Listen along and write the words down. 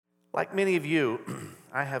Like many of you,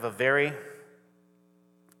 I have a very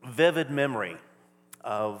vivid memory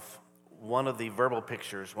of one of the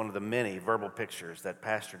many verbal pictures that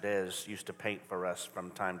Pastor Des used to paint for us from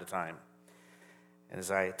time to time. And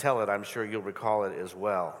as I tell it, I'm sure you'll recall it as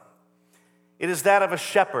well. It is that of a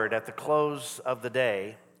shepherd at the close of the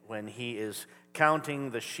day when he is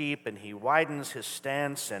counting the sheep and he widens his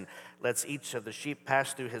stance and lets each of the sheep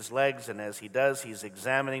pass through his legs. And as he does, he's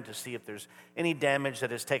examining to see if there's any damage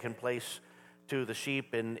that has taken place to the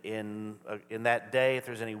sheep in that day, if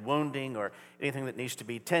there's any wounding or anything that needs to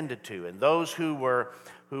be tended to. And those who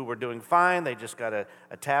were doing fine, they just got a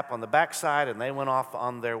tap on the backside and they went off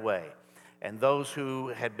on their way. And those who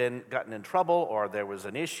had gotten in trouble, or there was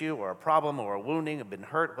an issue or a problem or a wounding, had been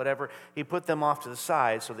hurt, whatever, he put them off to the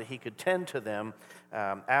side so that he could tend to them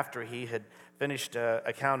after he had finished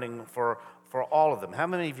accounting for all of them. How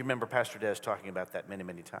many of you remember Pastor Des talking about that many,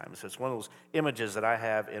 many times? It's one of those images that I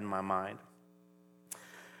have in my mind.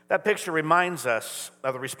 That picture reminds us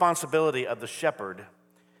of the responsibility of the shepherd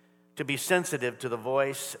to be sensitive to the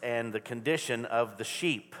voice and the condition of the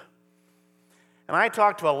sheep. And I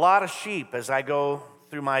talk to a lot of sheep as I go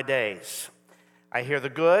through my days. I hear the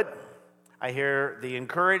good, I hear the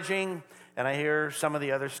encouraging, and I hear some of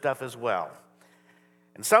the other stuff as well.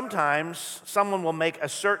 And sometimes someone will make a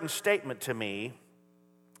certain statement to me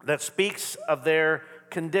that speaks of their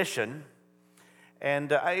condition,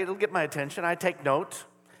 and it'll get my attention. I take note.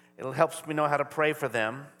 It helps me know how to pray for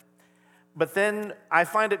them. But then I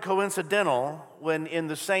find it coincidental when in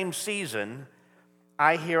the same season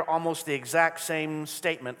I hear almost the exact same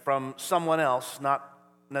statement from someone else, not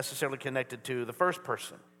necessarily connected to the first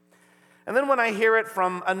person. And then when I hear it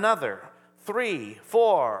from another, 3,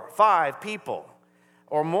 4, 5 people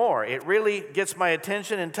or more, it really gets my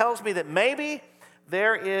attention and tells me that maybe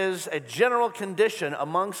there is a general condition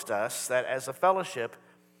amongst us that as a fellowship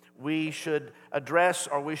we should address,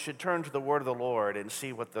 or we should turn to the word of the Lord and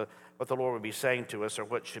see what the Lord would be saying to us or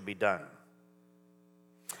what should be done.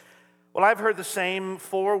 Well, I've heard the same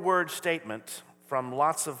 4-word statement from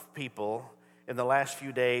lots of people in the last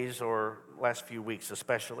few days or last few weeks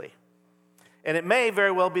especially. And it may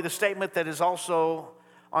very well be the statement that is also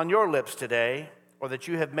on your lips today, or that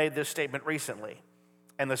you have made this statement recently.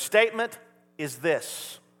 And the statement is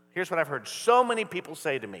this. Here's what I've heard so many people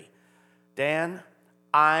say to me. Dan,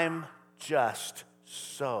 I'm just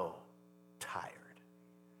so tired.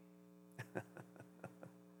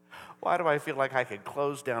 Why do I feel like I could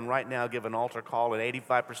close down right now, give an altar call, and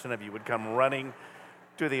 85% of you would come running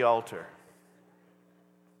to the altar?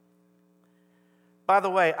 By the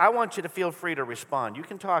way, I want you to feel free to respond. You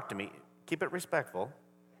can talk to me. Keep it respectful.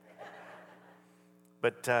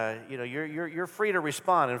 But, you're free to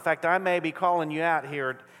respond. In fact, I may be calling you out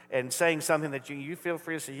here and saying something that you feel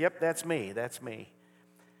free to say, yep, that's me, that's me.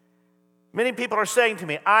 Many people are saying to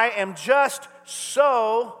me, I am just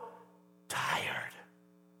so tired.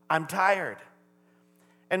 I'm tired.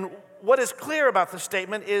 And what is clear about the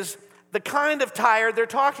statement is the kind of tired they're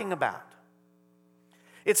talking about.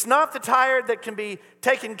 It's not the tired that can be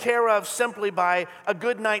taken care of simply by a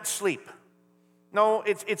good night's sleep. No,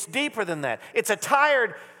 it's deeper than that. It's a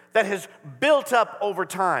tired that has built up over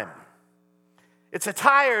time. It's a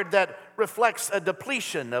tired that reflects a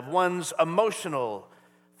depletion of one's emotional,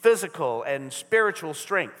 physical, and spiritual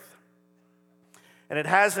strength. And it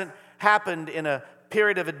hasn't happened in a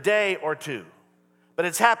period of a day or two, but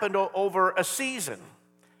it's happened over a season.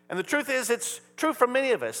 And the truth is, it's true for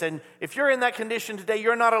many of us. And if you're in that condition today,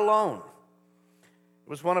 you're not alone. It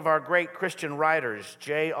was one of our great Christian writers,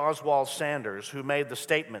 J. Oswald Sanders, who made the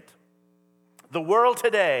statement, the world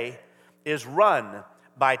today is run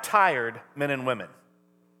by tired men and women.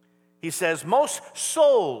 He says, most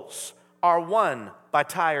souls are won by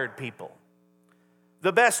tired people.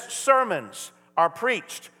 The best sermons are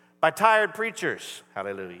preached by tired preachers.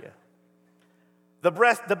 Hallelujah.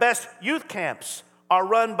 The best youth camps are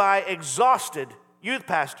run by exhausted youth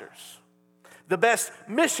pastors. The best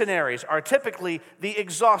missionaries are typically the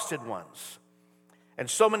exhausted ones. And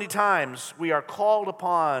so many times we are called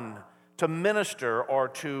upon to minister or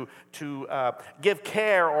to give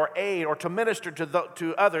care or aid or to minister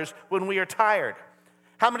to others when we are tired.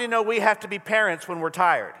 How many know we have to be parents when we're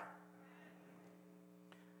tired?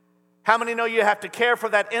 How many know you have to care for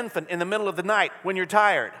that infant in the middle of the night when you're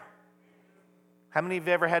tired? How many of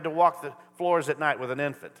you ever had to walk the floors at night with an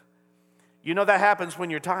infant? You know that happens when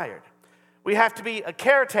you're tired. We have to be a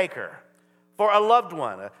caretaker for a loved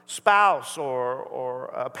one, a spouse or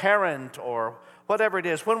a parent or whatever it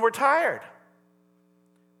is when we're tired.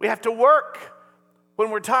 We have to work when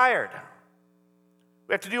we're tired.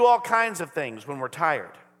 We have to do all kinds of things when we're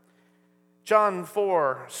tired. John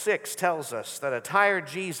 4:6 tells us that a tired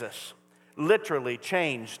Jesus literally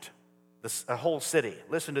changed a whole city.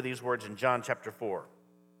 Listen to these words in John chapter 4.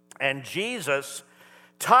 And Jesus,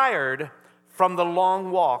 tired from the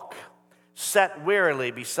long walk, sat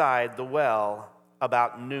wearily beside the well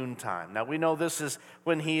about noontime. Now we know this is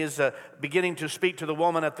when he is beginning to speak to the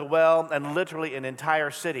woman at the well, and literally an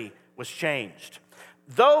entire city was changed.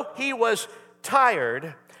 Though he was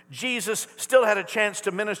tired, Jesus still had a chance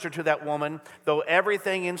to minister to that woman, though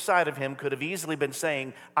everything inside of him could have easily been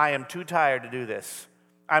saying, I am too tired to do this.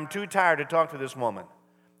 I'm too tired to talk to this woman.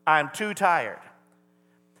 I'm too tired.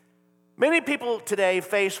 Many people today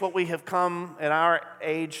face what we have come in our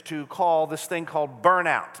age to call this thing called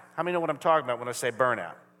burnout. How many know what I'm talking about when I say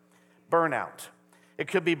burnout? Burnout. It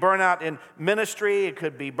could be burnout in ministry. It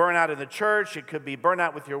could be burnout in the church. It could be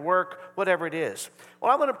burnout with your work, whatever it is. Well,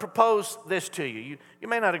 I'm going to propose this to you. You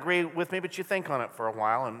may not agree with me, but you think on it for a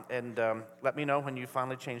while and let me know when you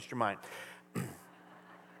finally changed your mind.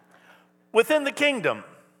 Within the kingdom,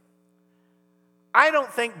 I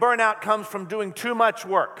don't think burnout comes from doing too much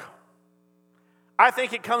work. I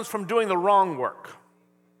think it comes from doing the wrong work.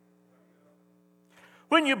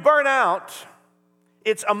 When you burn out,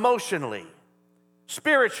 it's emotionally,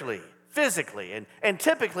 spiritually, physically, and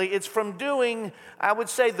typically it's from doing, I would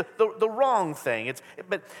say, the wrong thing.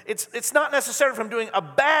 But it's not necessarily from doing a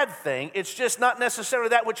bad thing. It's just not necessarily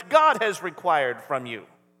that which God has required from you.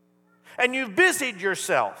 And you've busied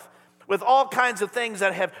yourself with all kinds of things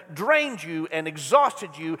that have drained you and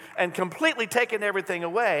exhausted you and completely taken everything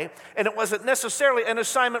away, and it wasn't necessarily an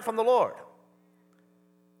assignment from the Lord.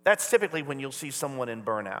 That's typically when you'll see someone in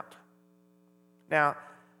burnout. Now,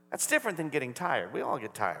 that's different than getting tired. We all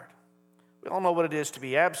get tired. We all know what it is to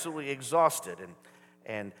be absolutely exhausted,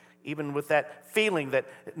 and even with that feeling, that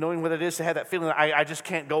knowing what it is to have that feeling that I just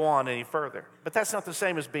can't go on any further. But that's not the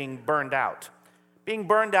same as being burned out. Being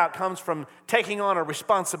burned out comes from taking on a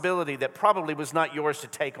responsibility that probably was not yours to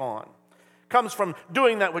take on. Comes from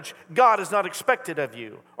doing that which God has not expected of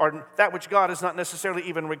you, or that which God has not necessarily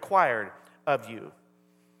even required of you.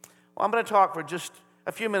 Well, I'm going to talk for just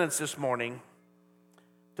a few minutes this morning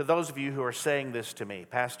to those of you who are saying this to me.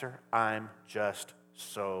 Pastor, I'm just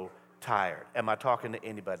so tired. Am I talking to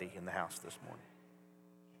anybody in the house this morning?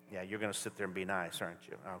 Yeah, you're going to sit there and be nice, aren't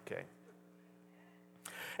you? Okay.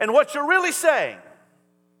 And what you're really saying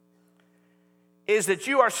is that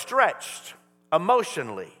you are stretched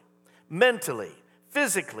emotionally, mentally,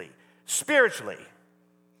 physically, spiritually.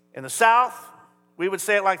 In the South, we would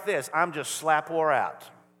say it like this: I'm just slap wore out.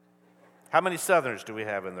 How many Southerners do we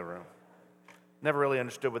have in the room? Never really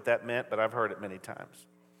understood what that meant, but I've heard it many times.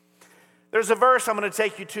 There's a verse I'm going to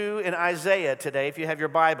take you to in Isaiah today, if you have your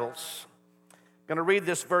Bibles. I'm going to read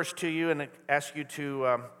this verse to you and ask you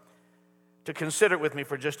to consider it with me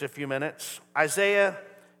for just a few minutes. Isaiah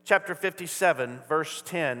chapter 57, verse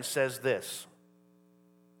 10 says this: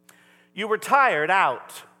 You were tired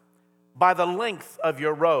out by the length of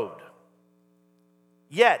your road,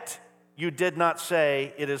 yet you did not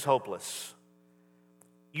say it is hopeless.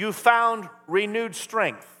 You found renewed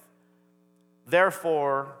strength,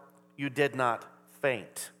 therefore you did not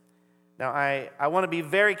faint. Now, I want to be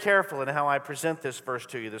very careful in how I present this verse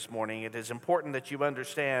to you this morning. It is important that you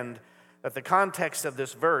understand that the context of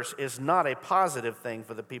this verse is not a positive thing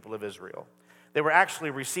for the people of Israel. They were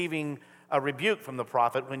actually receiving a rebuke from the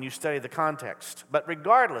prophet when you study the context. But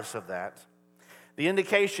regardless of that, the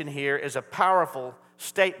indication here is a powerful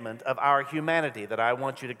statement of our humanity that I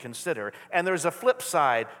want you to consider. And there's a flip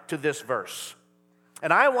side to this verse.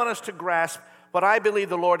 And I want us to grasp what I believe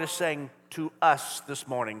the Lord is saying to us this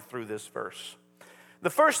morning through this verse.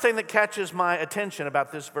 The first thing that catches my attention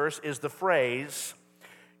about this verse is the phrase,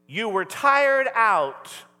 you were tired out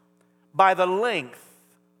by the length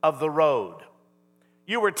of the road.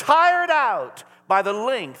 You were tired out by the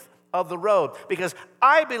length of the road. Because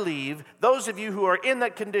I believe those of you who are in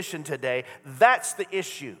that condition today, that's the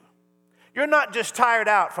issue. You're not just tired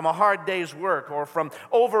out from a hard day's work or from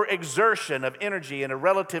overexertion of energy in a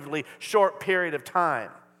relatively short period of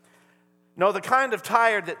time. No, the kind of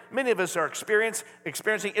tired that many of us are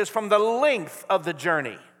experiencing is from the length of the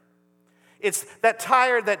journey. It's that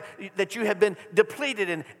tired that you have been depleted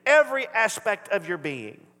in every aspect of your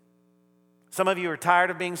being. Some of you are tired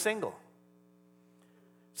of being single.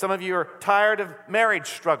 Some of you are tired of marriage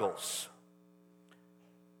struggles.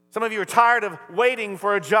 Some of you are tired of waiting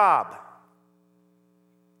for a job.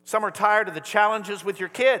 Some are tired of the challenges with your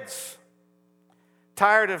kids.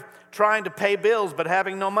 Tired of trying to pay bills but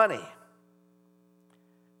having no money.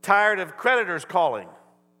 Tired of creditors calling.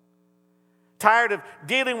 Tired of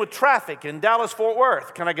dealing with traffic in Dallas-Fort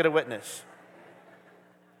Worth. Can I get a witness?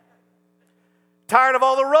 Tired of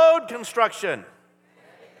all the road construction.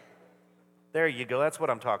 There you go. That's what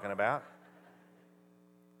I'm talking about.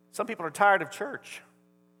 Some people are tired of church.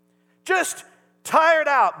 Just tired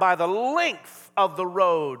out by the length of the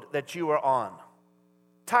road that you are on.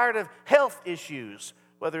 Tired of health issues,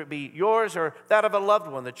 whether it be yours or that of a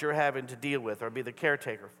loved one that you're having to deal with or be the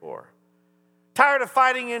caretaker for. Tired of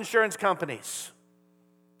fighting insurance companies.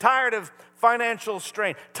 Tired of financial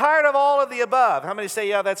strain. Tired of all of the above. How many say,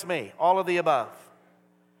 yeah, that's me? All of the above.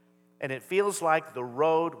 And it feels like the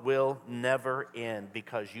road will never end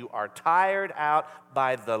because you are tired out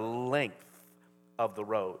by the length of the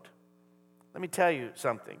road. Let me tell you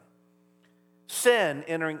something. Sin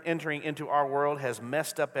entering into our world has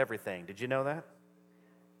messed up everything. Did you know that?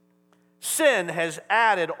 Sin has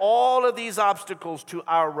added all of these obstacles to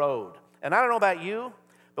our road. And I don't know about you,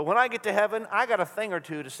 but when I get to heaven, I got a thing or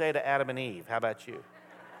two to say to Adam and Eve. How about you?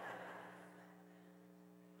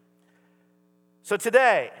 So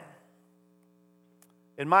today,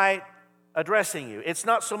 in my addressing you, it's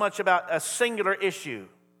not so much about a singular issue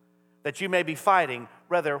that you may be fighting.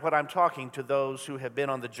 Rather, what I'm talking to those who have been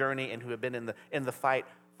on the journey and who have been in the fight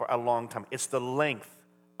for a long time. It's the length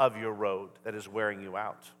of your road that is wearing you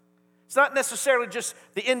out. It's not necessarily just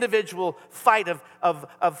the individual fight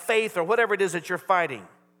of faith or whatever it is that you're fighting.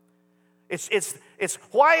 It's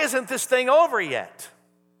why isn't this thing over yet?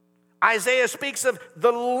 Isaiah speaks of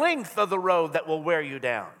the length of the road that will wear you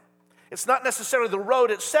down. It's not necessarily the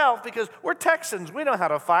road itself because we're Texans. We know how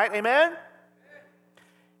to fight. Amen?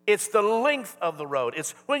 It's the length of the road.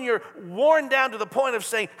 It's when you're worn down to the point of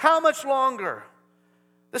saying, how much longer?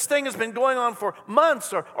 This thing has been going on for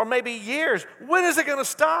months or maybe years. When is it going to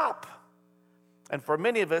stop? And for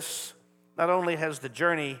many of us, not only has the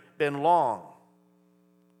journey been long,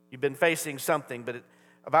 you've been facing something, but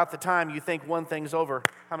about the time you think one thing's over,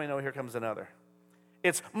 how many know here comes another?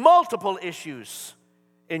 It's multiple issues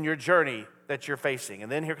in your journey that you're facing. And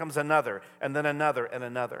then here comes another, and then another, and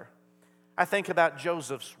another. I think about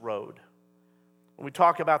Joseph's road. When we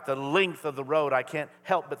talk about the length of the road, I can't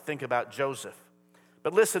help but think about Joseph.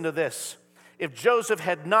 But listen to this. If Joseph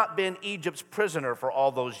had not been Egypt's prisoner for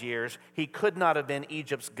all those years, he could not have been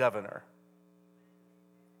Egypt's governor.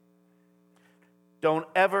 Don't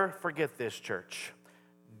ever forget this, church.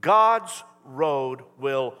 God's road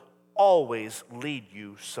will always lead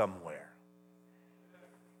you somewhere.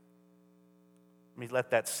 Let me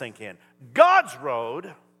let that sink in. God's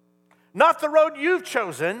road, not the road you've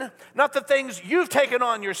chosen, not the things you've taken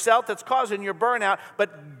on yourself that's causing your burnout,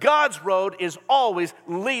 but God's road is always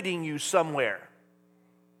leading you somewhere.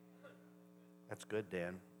 That's good,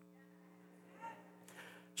 Dan.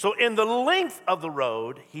 So in the length of the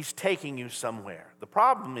road, he's taking you somewhere. The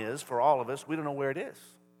problem is, for all of us, we don't know where it is.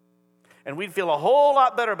 And we'd feel a whole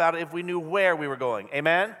lot better about it if we knew where we were going.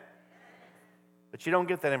 Amen? But you don't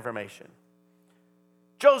get that information.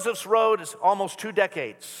 Joseph's road is almost 2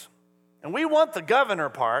 decades. And we want the governor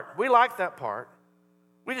part. We like that part.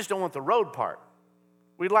 We just don't want the road part.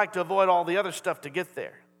 We'd like to avoid all the other stuff to get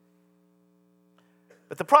there.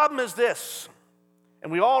 But the problem is this,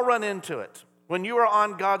 and we all run into it. When you are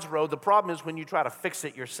on God's road, the problem is when you try to fix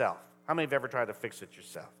it yourself. How many have ever tried to fix it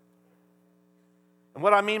yourself? And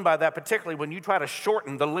what I mean by that, particularly when you try to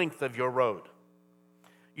shorten the length of your road.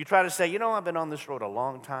 You try to say, you know, I've been on this road a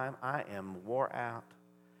long time. I am wore out.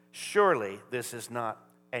 Surely this is not.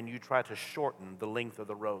 And you try to shorten the length of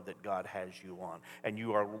the road that God has you on. And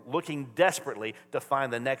you are looking desperately to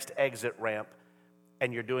find the next exit ramp,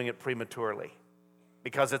 and you're doing it prematurely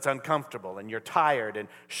because it's uncomfortable and you're tired, and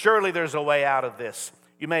surely there's a way out of this.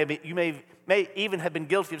 You may even have been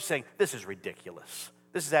guilty of saying, this is ridiculous.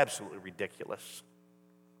 This is absolutely ridiculous.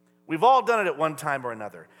 We've all done it at one time or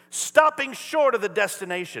another. Stopping short of the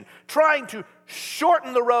destination, trying to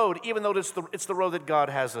shorten the road, even though it's the road that God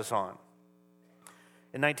has us on.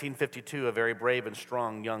 In 1952, a very brave and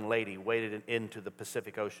strong young lady waded into the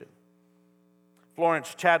Pacific Ocean.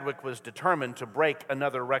 Florence Chadwick was determined to break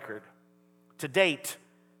another record. To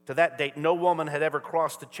that date, no woman had ever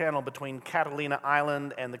crossed the channel between Catalina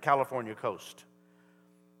Island and the California coast.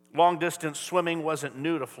 Long-distance swimming wasn't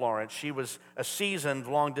new to Florence. She was a seasoned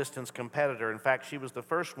long-distance competitor. In fact, she was the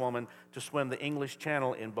first woman to swim the English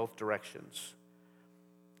Channel in both directions.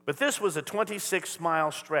 But this was a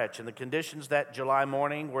 26-mile stretch, and the conditions that July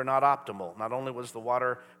morning were not optimal. Not only was the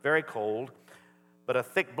water very cold, but a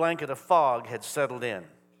thick blanket of fog had settled in.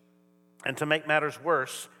 And to make matters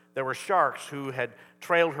worse, there were sharks who had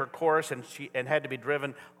trailed her course and had to be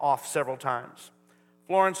driven off several times.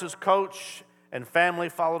 Florence's coach and family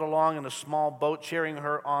followed along in a small boat, cheering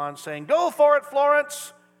her on, saying, "Go for it,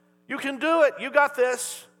 Florence! You can do it! You got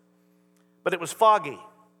this!" But it was foggy,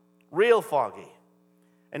 real foggy.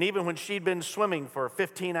 And even when she'd been swimming for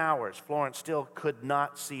 15 hours, Florence still could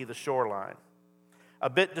not see the shoreline. A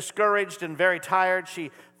bit discouraged and very tired,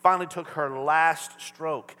 she finally took her last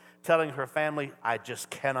stroke, telling her family, "I just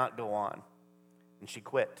cannot go on." And she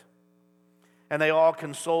quit. And they all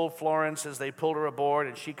consoled Florence as they pulled her aboard,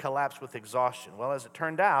 and she collapsed with exhaustion. Well, as it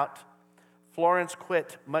turned out, Florence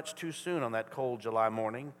quit much too soon on that cold July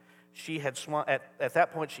morning. She had swum, at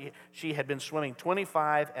that point, she had been swimming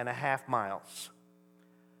 25 and a half miles.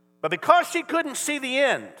 But because she couldn't see the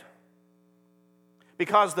end,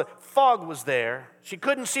 because the fog was there, she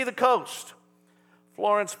couldn't see the coast,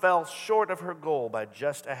 Florence fell short of her goal by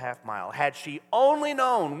just a half mile. Had she only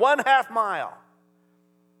known 1/2 mile,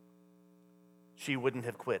 she wouldn't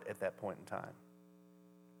have quit at that point in time.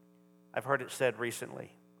 I've heard it said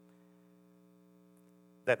recently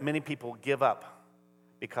that many people give up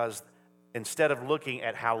because instead of looking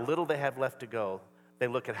at how little they have left to go, they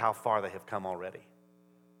look at how far they have come already.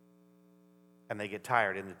 And they get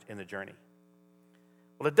tired in the journey.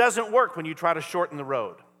 Well, it doesn't work when you try to shorten the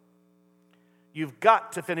road. You've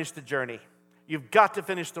got to finish the journey. You've got to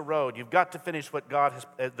finish the road. You've got to finish what God has,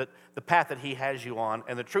 the path that He has you on.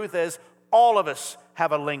 And the truth is, all of us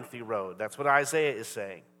have a lengthy road. That's what Isaiah is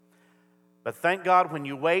saying. But thank God when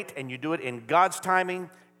you wait and you do it in God's timing,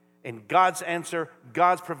 in God's answer,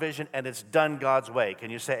 God's provision, and it's done God's way.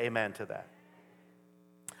 Can you say amen to that?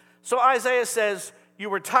 So Isaiah says, you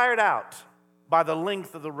were tired out by the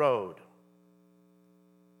length of the road.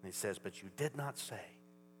 And he says, but you did not say,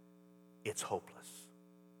 it's hopeless.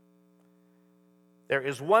 There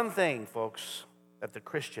is one thing, folks, that the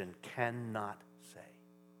Christian cannot say.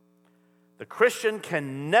 The Christian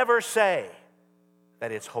can never say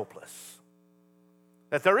that it's hopeless,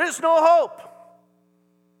 that there is no hope,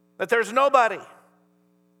 that there's nobody.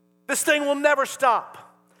 This thing will never stop.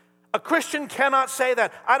 A Christian cannot say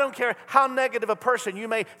that. I don't care how negative a person you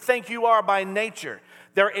may think you are by nature.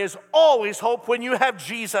 There is always hope when you have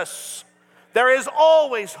Jesus. There is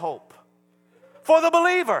always hope. For the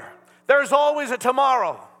believer, there's always a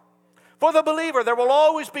tomorrow. For the believer, there will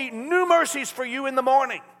always be new mercies for you in the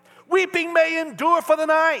morning. Weeping may endure for the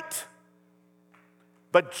night,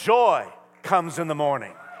 but joy comes in the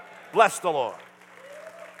morning. Bless the Lord.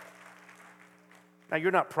 Now,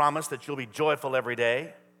 you're not promised that you'll be joyful every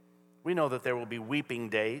day. We know that there will be weeping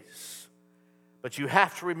days. But you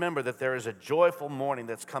have to remember that there is a joyful morning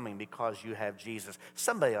that's coming because you have Jesus.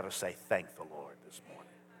 Somebody ought to say, thank the Lord this morning.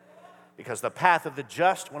 Because the path of the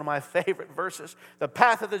just, one of my favorite verses, the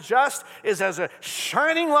path of the just is as a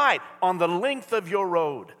shining light on the length of your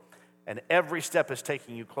road. And every step is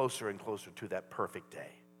taking you closer and closer to that perfect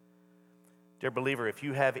day. Dear believer, if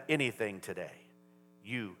you have anything today,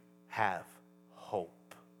 you have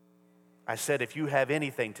hope. I said, if you have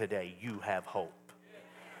anything today, you have hope.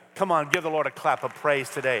 Come on, give the Lord a clap of praise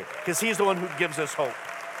today, because He's the one who gives us hope.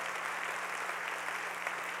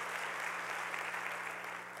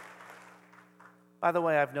 By the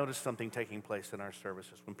way, I've noticed something taking place in our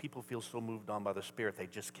services. When people feel so moved on by the Spirit, they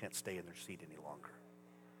just can't stay in their seat any longer.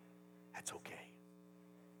 That's okay.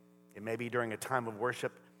 It may be during a time of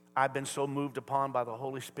worship. I've been so moved upon by the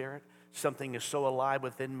Holy Spirit. Something is so alive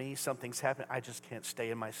within me. Something's happening. I just can't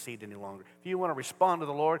stay in my seat any longer. If you want to respond to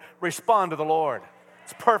the Lord, respond to the Lord.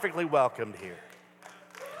 It's perfectly welcomed here.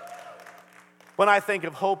 When I think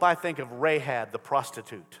of hope, I think of Rahab, the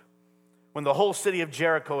prostitute. When the whole city of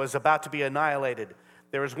Jericho is about to be annihilated,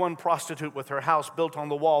 there is one prostitute with her house built on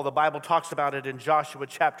the wall. The Bible talks about it in Joshua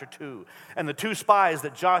chapter 2. And the two spies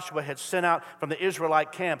that Joshua had sent out from the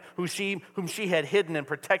Israelite camp, whom she had hidden and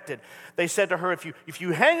protected, they said to her, if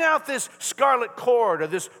you hang out this scarlet cord or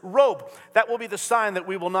this rope, that will be the sign that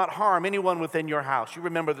we will not harm anyone within your house. You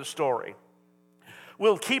remember the story.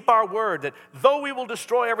 We'll keep our word that though we will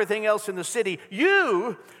destroy everything else in the city,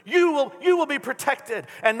 you will be protected.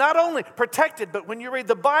 And not only protected, but when you read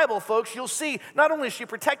the Bible, folks, you'll see not only is she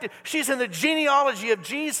protected, she's in the genealogy of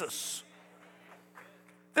Jesus.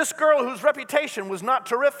 This girl whose reputation was not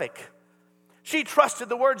terrific, she trusted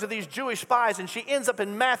the words of these Jewish spies, and she ends up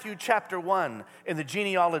in Matthew chapter 1 in the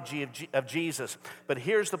genealogy of Jesus. But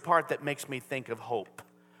here's the part that makes me think of hope.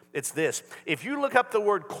 It's this. If you look up the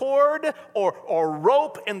word cord or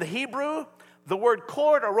rope in the Hebrew, the word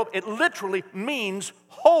cord or rope, it literally means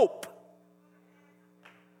hope.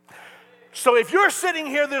 So if you're sitting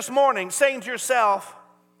here this morning saying to yourself,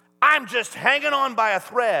 I'm just hanging on by a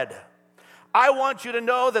thread, I want you to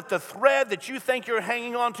know that the thread that you think you're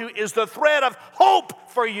hanging on to is the thread of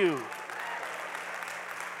hope for you.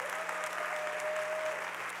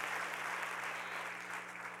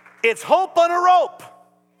 It's hope on a rope.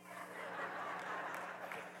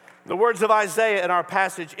 The words of Isaiah in our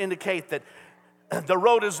passage indicate that The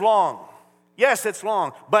road is long. Yes, it's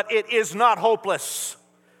long, but it is not hopeless.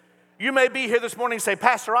 You may be here this morning and say,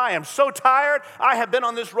 Pastor, I am so tired. I have been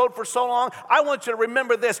on this road for so long. I want you to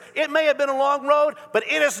remember this. It may have been a long road, but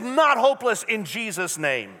it is not hopeless in Jesus'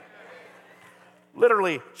 name.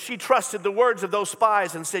 Literally, she trusted the words of those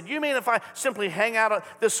spies and said, you mean if I simply hang out on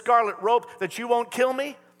this scarlet rope that you won't kill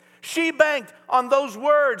me? She banked on those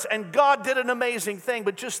words, and God did an amazing thing.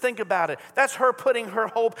 But just think about it. That's her putting her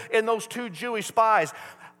hope in those two Jewish spies.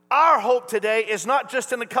 Our hope today is not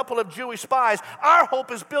just in a couple of Jewish spies. Our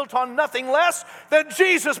hope is built on nothing less than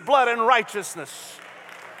Jesus' blood and righteousness.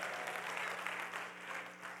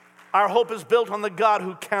 Our hope is built on the God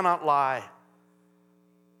who cannot lie.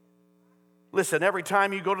 Listen, every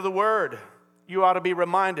time you go to the Word, you ought to be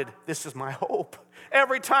reminded, this is my hope.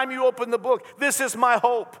 Every time you open the book, this is my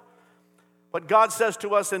hope. What God says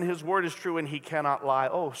to us in His Word is true, and He cannot lie.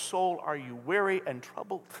 Oh, soul, are you weary and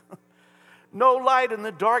troubled? No light in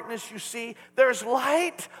the darkness you see. There's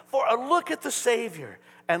light for a look at the Savior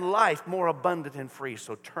and life more abundant and free.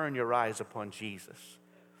 So turn your eyes upon Jesus.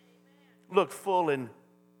 Look full in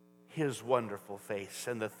His wonderful face,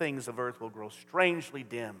 and the things of earth will grow strangely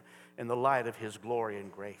dim in the light of His glory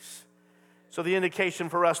and grace. So the indication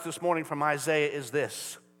for us this morning from Isaiah is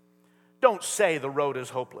this. Don't say the road is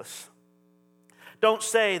hopeless. Don't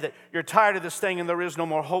say that you're tired of this thing and there is no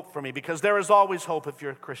more hope for me, because there is always hope if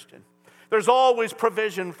you're a Christian. There's always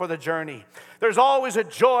provision for the journey. There's always a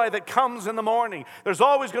joy that comes in the morning. There's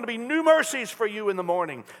always going to be new mercies for you in the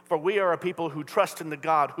morning. For we are a people who trust in the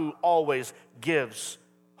God who always gives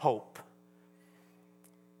hope.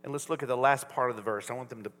 And let's look at the last part of the verse. I want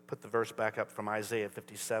them to put the verse back up from Isaiah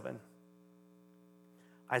 57.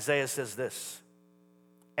 Isaiah says this,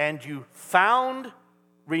 and you found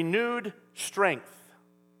renewed strength.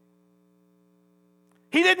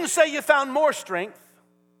 He didn't say you found more strength.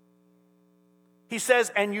 He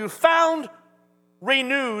says, and you found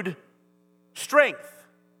renewed strength.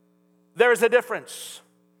 There's a difference.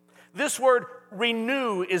 This word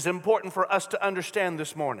renew is important for us to understand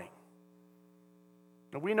this morning.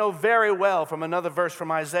 Now, we know very well from another verse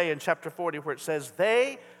from Isaiah in chapter 40 where it says,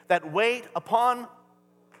 they that wait upon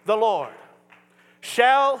the Lord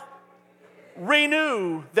shall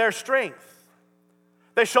renew their strength.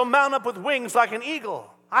 They shall mount up with wings like an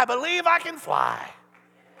eagle. I believe I can fly.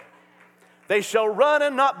 They shall run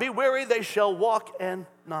and not be weary. They shall walk and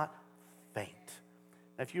not faint.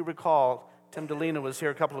 Now, if you recall, Tim Delina was here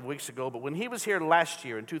a couple of weeks ago, but when he was here last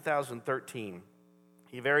year in 2013,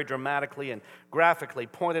 he very dramatically and graphically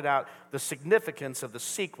pointed out the significance of the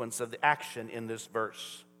sequence of the action in this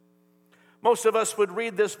verse. Most of us would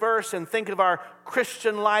read this verse and think of our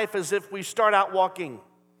Christian life as if we start out walking,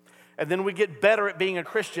 and then we get better at being a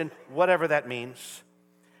Christian, whatever that means,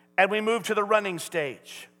 and we move to the running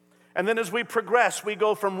stage. And then as we progress, we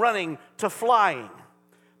go from running to flying.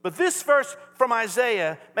 But this verse from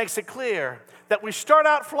Isaiah makes it clear that we start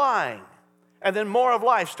out flying, and then more of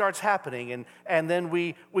life starts happening, and then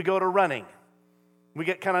we go to running. We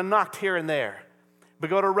get kind of knocked here and there. We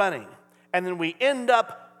go to running, and then we end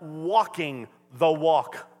up walking the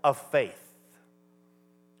walk of faith.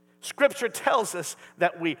 Scripture tells us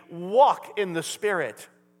that we walk in the Spirit,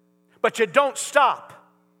 but you don't stop.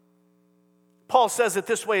 Paul says it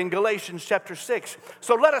this way in Galatians chapter 6.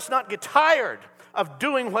 So let us not get tired of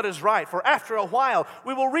doing what is right, for after a while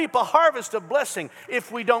we will reap a harvest of blessing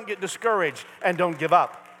if we don't get discouraged and don't give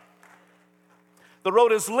up. The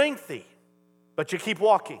road is lengthy, but you keep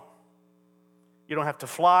walking. You don't have to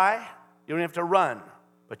fly, you don't have to run,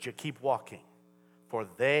 but you keep walking. For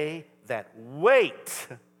they that wait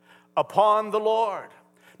upon the Lord,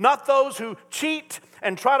 not those who cheat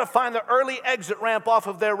and try to find the early exit ramp off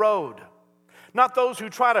of their road, not those who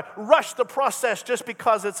try to rush the process just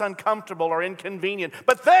because it's uncomfortable or inconvenient,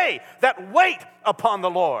 but they that wait upon the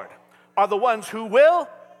Lord are the ones who will,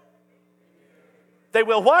 they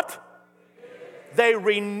will what? They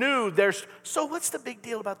renew their, so what's the big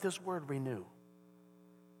deal about this word renew?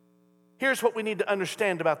 Here's what we need to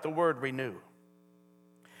understand about the word renew.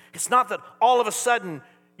 It's not that all of a sudden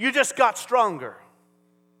you just got stronger.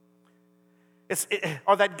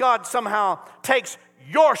 Or that God somehow takes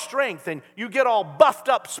your strength and you get all buffed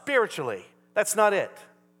up spiritually. That's not it.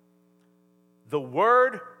 The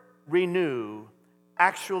word renew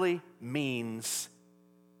actually means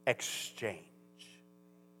exchange.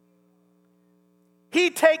 He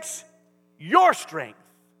takes your strength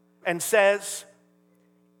and says,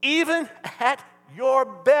 even at your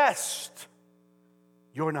best,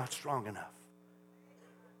 you're not strong enough.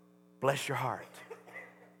 Bless your heart.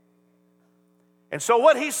 And so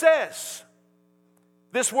what he says,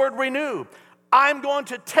 this word renew, I'm going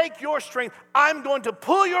to take your strength, I'm going to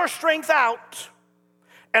pull your strength out,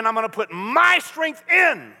 and I'm going to put my strength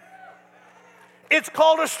in. It's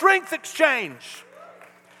called a strength exchange.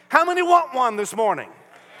 How many want one this morning?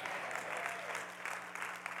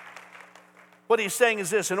 What he's saying is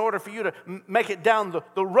this: in order for you to make it down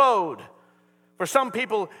the road, for some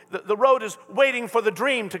people, the road is waiting for the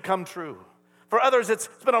dream to come true. For others, it's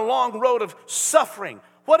been a long road of suffering.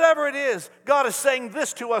 Whatever it is, God is saying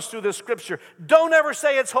this to us through this scripture. Don't ever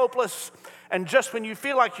say it's hopeless. And just when you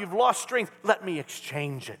feel like you've lost strength, let me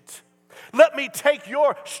exchange it. Let me take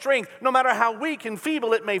your strength, no matter how weak and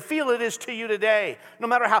feeble it may feel it is to you today, no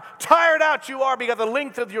matter how tired out you are because of the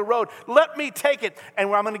length of your road, let me take it,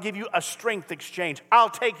 and I'm going to give you a strength exchange. I'll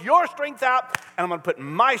take your strength out, and I'm going to put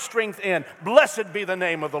my strength in. Blessed be the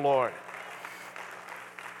name of the Lord.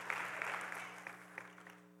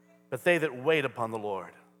 But they that wait upon the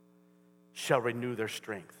Lord shall renew their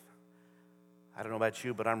strength. I don't know about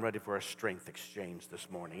you, but I'm ready for a strength exchange this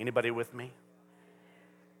morning. Anybody with me?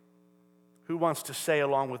 Who wants to say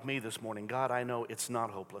along with me this morning, God, I know it's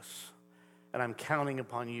not hopeless, and I'm counting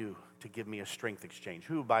upon you to give me a strength exchange?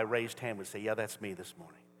 Who by raised hand would say, yeah, that's me this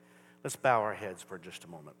morning? Let's bow our heads for just a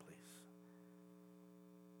moment, please.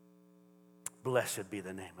 Blessed be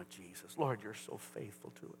the name of Jesus. Lord, you're so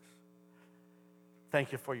faithful to us.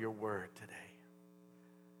 Thank you for your word today.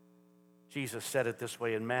 Jesus said it this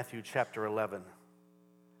way in Matthew chapter 11.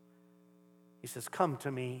 He says, come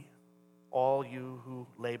to me, all you who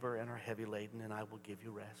labor and are heavy laden, and I will give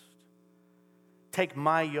you rest. Take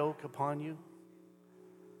my yoke upon you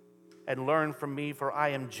and learn from me, for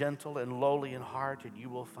I am gentle and lowly in heart, and you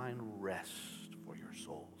will find rest for your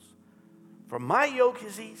souls. For my yoke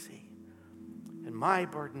is easy, and my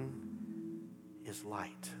burden is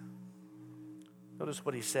light. Notice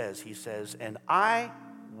what he says. He says, and I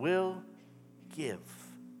will give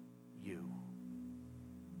you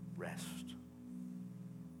rest.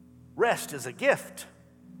 Rest is a gift.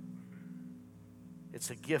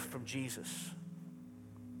 It's a gift from Jesus.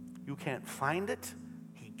 You can't find it.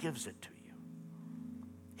 He gives it to you.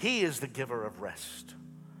 He is the giver of rest.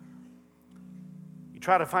 You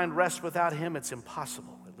try to find rest without him, it's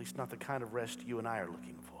impossible. At least not the kind of rest you and I are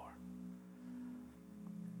looking for.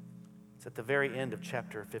 It's at the very end of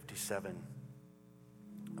chapter 57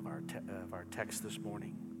 of our text this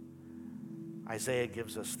morning. Isaiah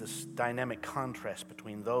gives us this dynamic contrast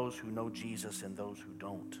between those who know Jesus and those who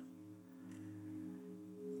don't.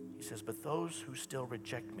 He says, but those who still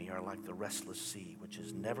reject me are like the restless sea, which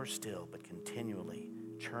is never still but continually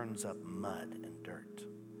churns up mud and dirt.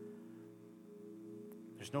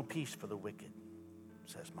 There's no peace for the wicked,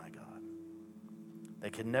 says my God.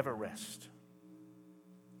 They can never rest.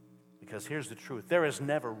 Because here's the truth. There is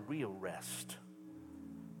never real rest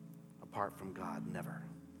apart from God. Never.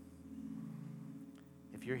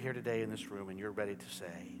 If you're here today in this room and you're ready to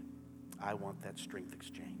say, I want that strength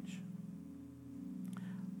exchange.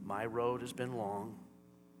 My road has been long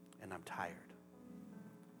and I'm tired.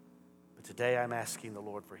 But today I'm asking the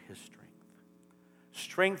Lord for his strength.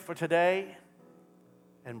 Strength for today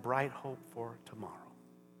and bright hope for tomorrow.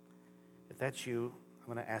 If that's you,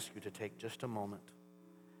 I'm going to ask you to take just a moment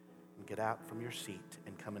and get out from your seat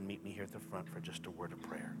and come and meet me here at the front for just a word of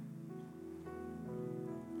prayer.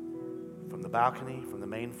 From the balcony, from the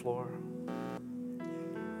main floor,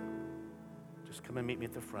 just come and meet me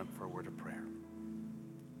at the front for a word of prayer.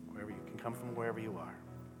 Wherever you can come from, wherever you are.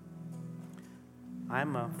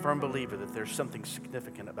 I'm a firm believer that there's something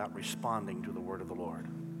significant about responding to the word of the Lord,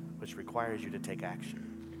 which requires you to take action.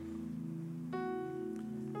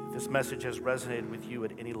 If this message has resonated with you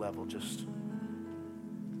at any level, just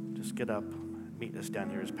get up, meet us down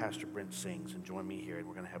here as Pastor Brent sings, and join me here, and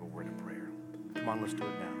we're going to have a word of prayer. Come on, let's do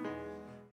it now.